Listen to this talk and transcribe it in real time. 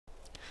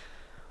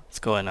What's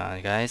going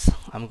on, guys?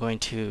 I'm going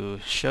to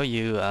show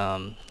you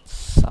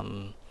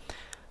some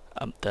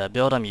the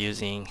build I'm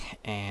using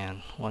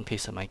and one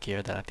piece of my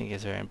gear that I think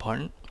is very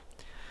important.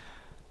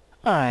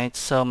 Alright,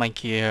 so my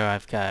gear,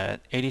 I've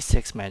got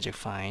 86 magic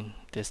fine.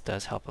 This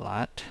does help a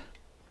lot.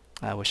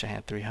 I wish I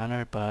had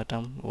 300, but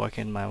I'm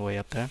working my way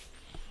up there.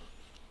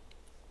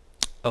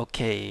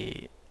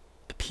 Okay,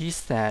 the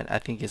piece that I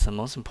think is the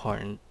most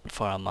important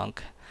for a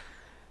monk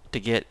to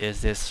get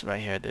is this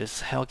right here,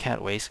 this Hellcat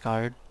waist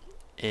guard.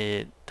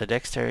 The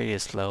dexterity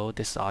is low.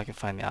 This is all I can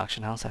find in the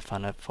auction house. I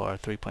found it for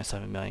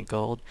 3.7 million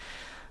gold.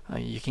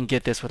 You can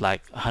get this with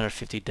like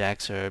 150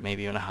 dex or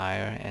maybe even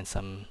higher and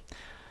some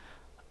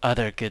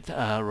other good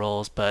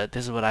rolls, but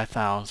this is what I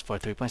found for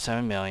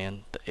 3.7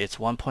 million. It's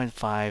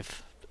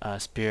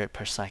 1.5 spirit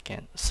per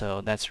second,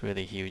 so that's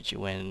really huge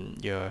when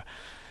you're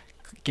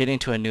getting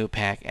to a new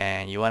pack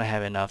and you want to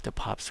have enough to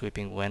pop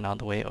sweeping wind all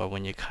the way, or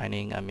when you're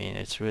kiting. I mean,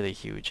 it's really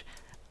huge.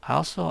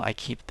 I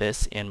keep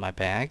this in my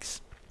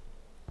bags.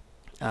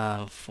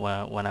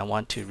 When I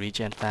want to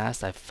regen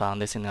fast, I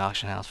found this in the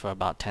auction house for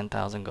about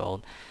 10,000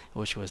 gold,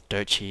 which was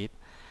dirt cheap.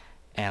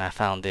 And I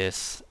found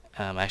this,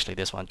 actually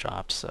this one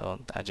dropped,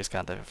 so I just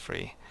got that for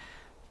free.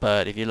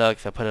 But if you look,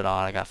 if I put it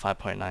on, I got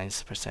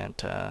 5.9%,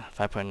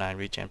 5.9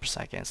 regen per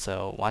second.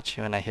 So watch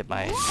when I hit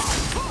my Not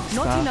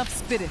stuff. enough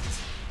spirit.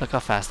 Look how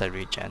fast that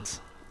regens.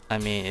 I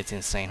mean, it's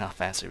insane how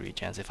fast it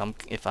regens. If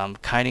I'm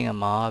kiting a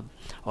mob,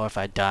 or if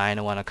I die and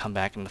I want to come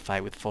back in the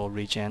fight with full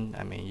regen,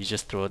 I mean, you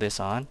just throw this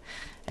on,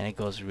 and it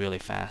goes really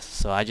fast.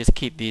 So I just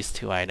keep these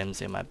two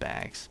items in my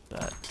bags,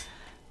 but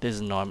this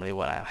is normally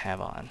what I have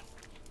on.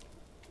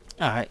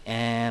 Alright,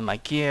 and my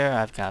gear,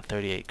 I've got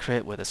 38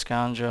 crit with a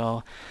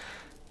scoundrel,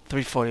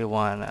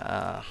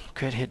 341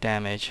 crit hit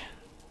damage.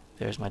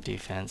 There's my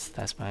defense.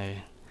 That's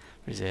my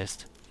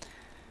resist.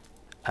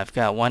 I've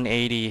got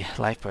 180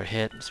 life per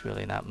hit. It's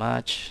really not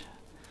much,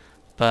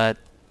 but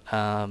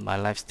my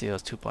life steal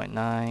is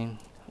 2.9.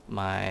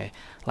 My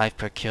life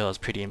per kill is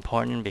pretty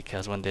important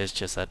because when there's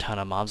just a ton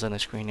of mobs on the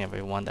screen,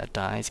 every one that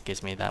dies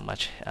gives me that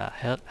much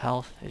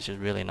health. It's just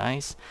really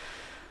nice.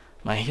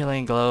 My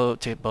healing glow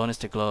bonus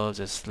to globes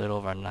is a little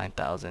over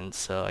 9,000.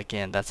 So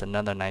again, that's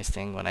another nice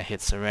thing when I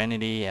hit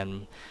Serenity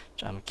and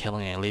I'm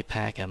killing an elite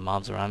pack and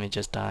mobs around me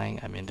just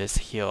dying. I mean, this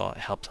heal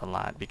helps a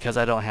lot because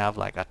I don't have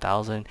like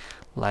 1,000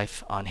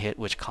 life on hit,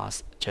 which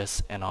costs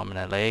just an arm and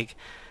a leg.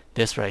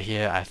 This right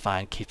here, I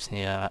find keeps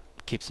me up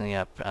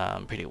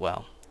pretty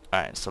well.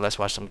 Alright, so let's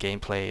watch some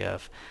gameplay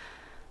of,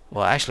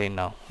 well, actually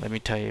no, let me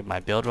tell you my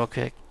build real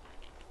quick.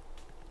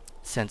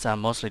 Since I'm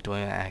mostly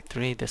doing Act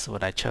 3, this is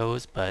what I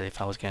chose, but if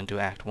I was going to do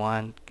Act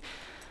 1,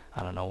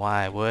 I don't know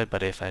why I would,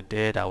 but if I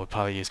did, I would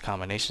probably use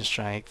Combination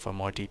Strike for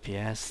more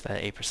DPS,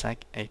 that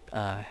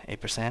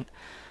 8%.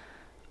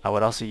 I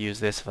would also use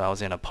this if I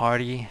was in a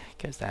party,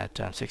 because that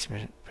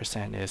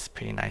 6% is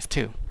pretty nice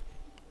too.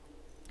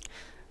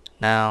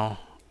 Now,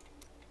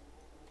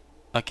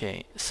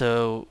 okay,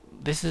 so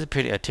this is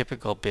a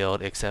typical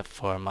build except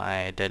for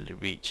my Deadly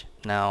Reach.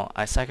 Now,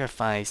 I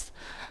sacrificed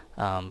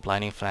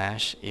Blinding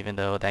Flash, even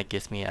though that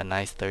gives me a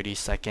nice 3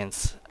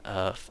 seconds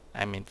of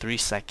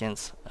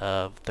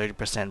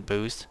 30%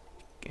 boost.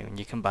 When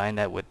you combine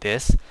that with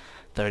this,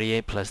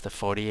 38 plus the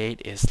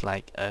 48 is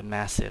like a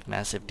massive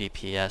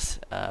DPS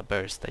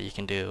burst that you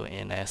can do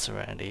in a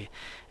Serenity.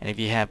 And if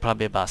you have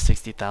probably about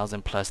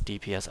 60,000 plus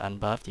DPS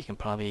unbuffed, you can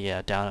probably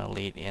down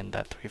elite in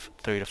that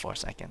 3 to 4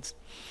 seconds.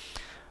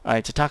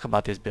 Alright, to talk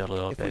about this build a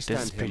little bit,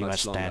 this is pretty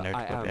much standard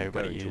what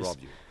everybody uses.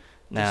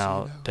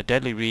 Now, the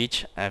Deadly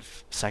Reach,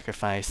 I've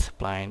sacrificed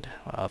Blind,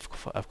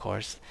 of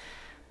course.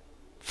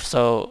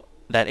 So,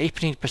 that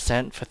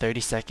 18% for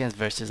 30 seconds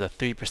versus a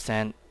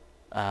 3%,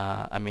 the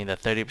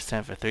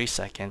 30% for 3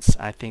 seconds,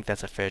 I think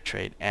that's a fair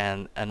trade.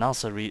 And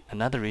also,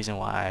 another reason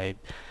why I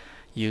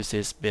use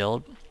this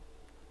build,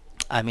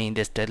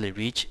 this Deadly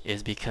Reach,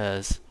 is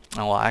because,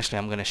 well, actually,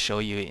 I'm going to show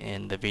you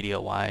in the video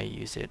why I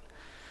use it.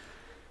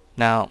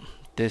 Now,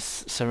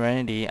 this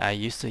Serenity, I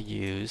used to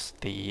use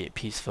the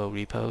Peaceful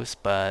Repose,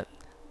 but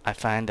I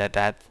find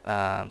that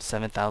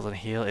 7,000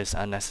 heal is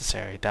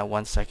unnecessary. That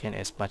 1 second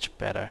is much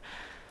better.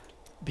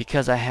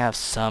 Because I have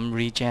some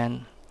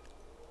regen,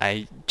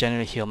 I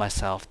generally heal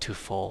myself to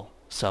full,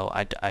 so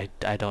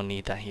I don't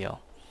need that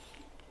heal.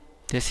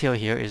 This heal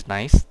here is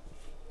nice,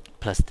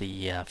 plus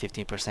the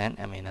 15%.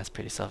 I mean, that's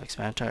pretty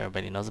self-explanatory.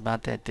 Everybody knows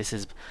about that.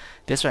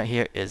 This right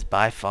here is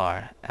by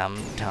far, I'm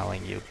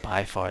telling you,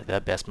 by far the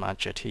best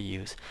mantra to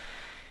use.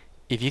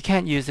 If you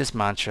can't use this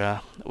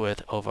mantra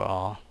with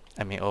overall,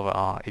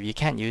 if you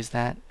can't use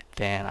that,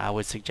 then I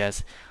would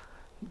suggest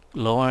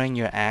lowering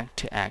your act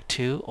to Act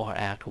 2 or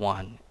Act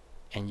 1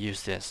 and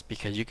use this,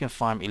 because you can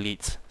farm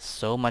elites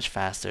so much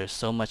faster,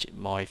 so much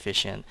more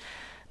efficient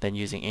than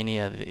using any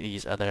of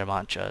these other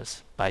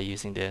mantras by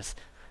using this.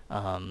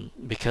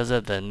 Because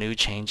of the new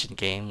change in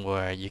game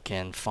where you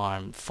can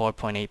farm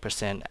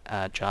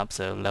 4.8% drops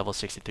of level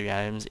 63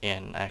 items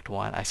in Act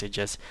 1, I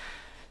suggest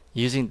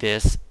using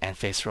this and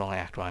face roll in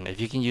Act 1. If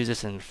you can use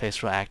this in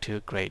face roll Act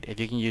 2, great. If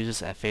you can use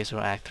this in face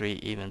roll Act 3,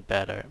 even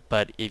better.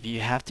 But if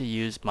you have to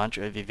use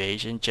Mantra of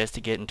Evasion just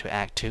to get into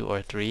Act 2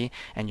 or 3,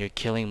 and you're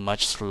killing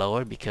much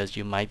slower because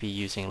you might be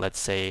using, let's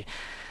say,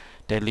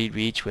 Deadly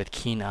Reach with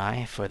Keen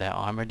Eye for that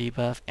armor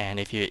debuff, and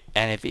if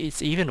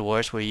it's even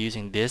worse, we're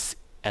using this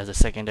as a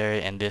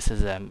secondary and this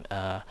is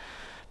a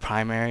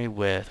primary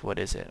with, what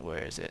is it?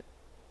 Where is it?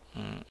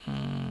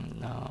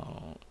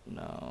 No,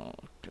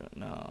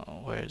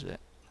 where is it?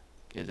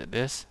 Is it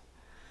this?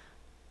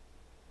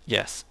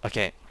 Yes.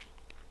 Okay.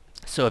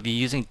 So if you're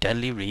using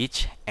Deadly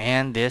Reach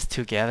and this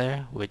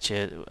together, which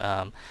is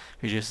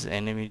reduces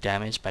enemy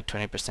damage by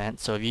 20%.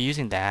 So if you're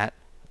using that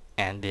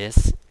and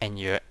this, and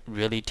you're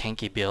really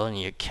tanky build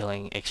and you're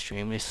killing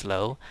extremely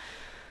slow,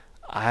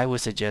 I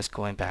would suggest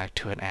going back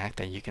to an act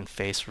that you can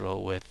face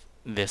roll with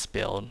this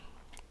build.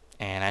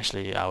 And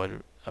actually, I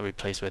would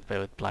replace with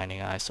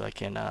Blinding Eye so I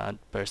can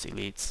burst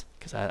elites,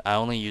 because I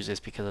only use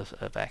this because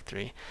of Act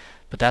 3.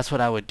 But that's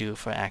what I would do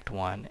for Act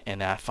 1,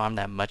 and I farm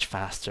that much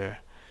faster.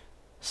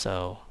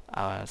 So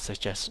I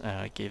suggest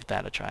give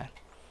that a try.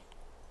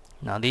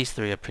 Now these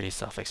three are pretty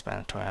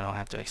self-explanatory. I don't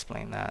have to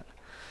explain that.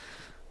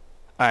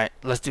 Alright,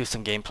 let's do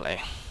some gameplay.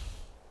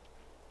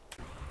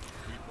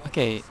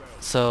 Okay,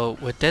 so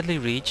with Deadly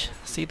Reach,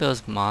 see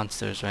those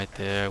monsters right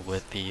there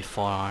with the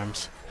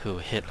forearms who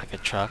hit like a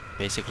truck,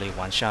 basically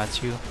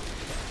one-shots you?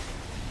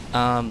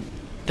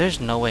 There's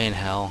no way in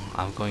hell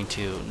I'm going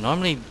to...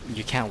 Normally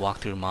you can't walk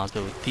through mobs,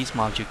 but with these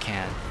mobs you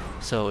can.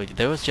 So if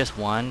there was just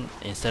one,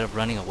 instead of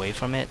running away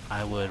from it,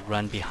 I would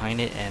run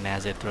behind it, and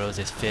as it throws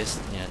its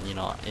fist, you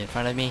know, in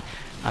front of me,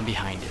 I'm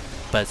behind it.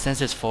 But since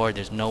it's forward,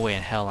 there's no way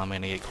in hell I'm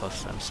going to get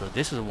close to them. So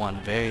this is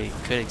one very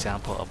good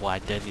example of why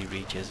Deadly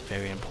Reach is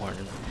very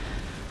important.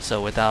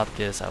 So without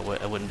this, I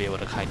wouldn't be able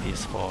to kite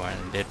these forward,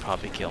 and they'd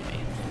probably kill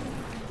me.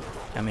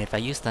 I mean, if I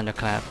use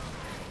Thunderclap,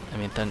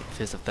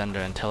 Fist of Thunder,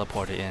 and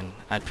teleport it in,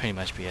 I'd pretty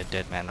much be a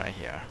dead man right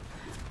here.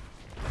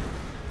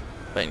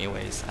 But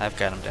anyways, I've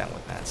got him down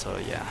with that, so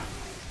yeah.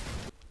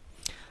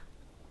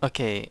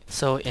 Okay,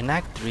 so in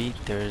Act 3,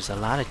 there's a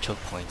lot of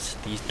choke points.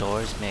 These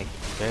doors make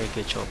very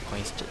good choke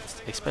points,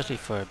 especially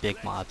for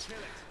big mobs.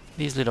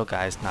 These little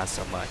guys, not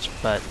so much.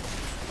 But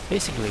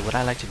basically, what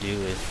I like to do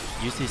is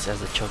use this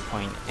as a choke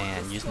point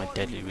and use my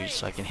Deadly Reach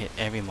so I can hit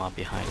every mob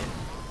behind it.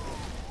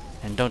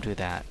 And don't do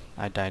that.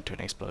 I died to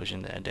an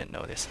explosion that I didn't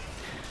notice.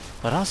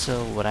 But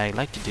also, what I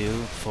like to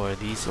do for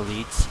these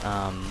elites,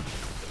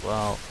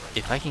 well,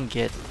 if I can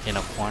get in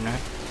a corner,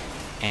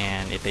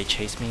 and if they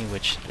chase me,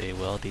 which they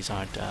will, these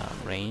aren't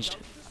ranged,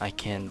 I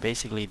can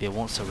basically, they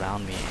won't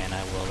surround me, and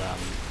I will,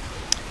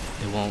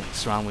 they won't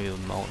surround me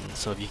with Molten.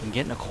 So if you can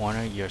get in a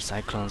corner, your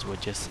Cyclones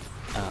would just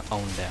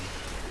own them,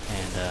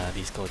 and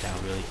these go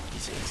down really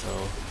easy.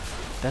 So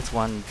that's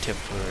one tip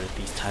for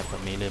these type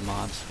of melee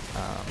mobs.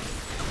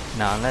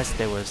 Now, unless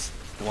there was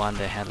one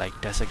that had like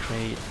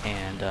Desecrate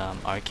and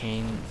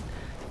Arcane,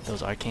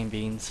 those Arcane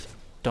Beams,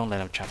 don't let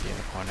them trap you in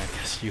the corner,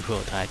 because you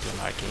will die to an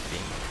Arcane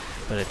Beam.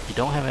 But if you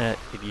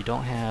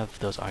don't have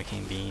those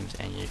Arcane Beams,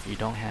 and if you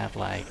don't have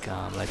like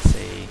let's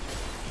say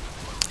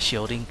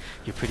shielding,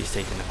 you're pretty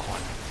safe in the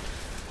corner.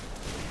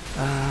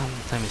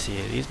 Let me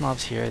see. These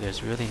mobs here,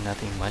 there's really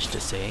nothing much to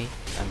say.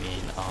 I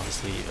mean,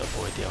 obviously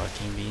avoid the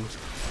Arcane Beams.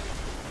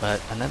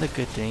 But another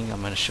good thing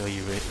I'm going to show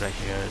you right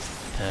here is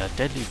the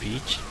Deadly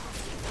Reach.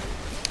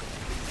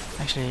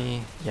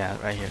 Actually, yeah,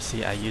 right here.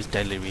 See, I used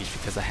Deadly Reach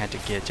because I had to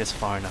get just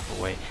far enough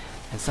away.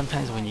 And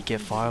sometimes when you get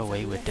far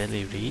away with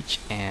Deadly Reach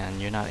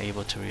and you're not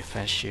able to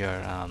refresh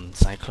your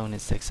Cyclone in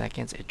 6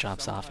 seconds, it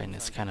drops off and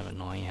it's kind of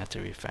annoying. You have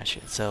to refresh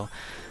it. So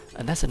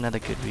that's another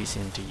good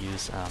reason to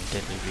use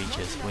Deadly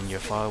Reaches. When you're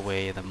far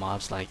away, the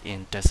mobs like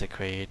in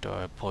Desecrate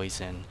or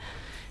Poison,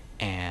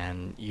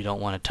 and you don't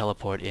want to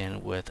teleport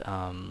in with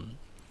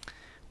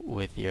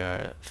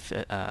your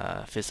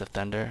Fist of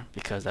Thunder,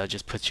 because that'll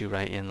just put you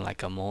right in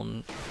like a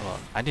Molten. Well,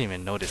 I didn't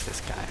even notice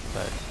this guy,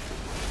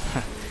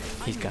 but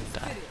he's gonna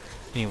die.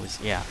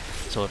 Anyways, yeah,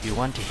 so if you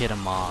want to hit a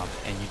mob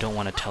and you don't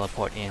want to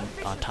teleport in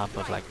on top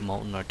of like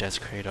Molten or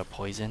Desecrate or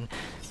Poison,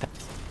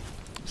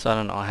 so I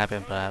don't know what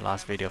happened, but I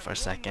lost video for a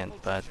second.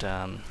 But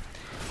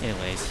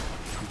anyways,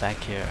 I'm back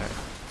here.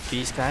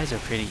 These guys are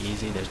pretty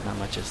easy. There's not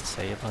much to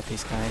say about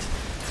these guys,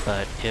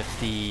 but if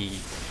the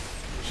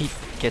heat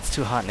gets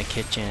too hot in the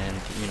kitchen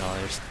and you know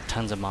there's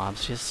tons of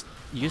mobs, just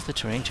use the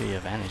terrain to your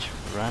advantage.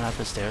 Run up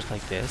the stairs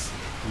like this,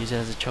 use it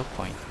as a choke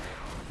point.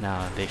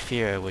 Now they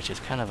fear, which is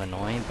kind of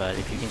annoying, but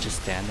if you can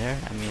just stand there,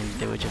 I mean,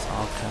 they would just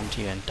all come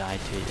to you and die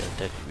to your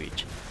Deadly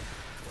Reach.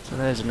 So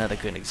there's another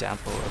good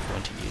example of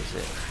when to use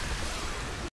it.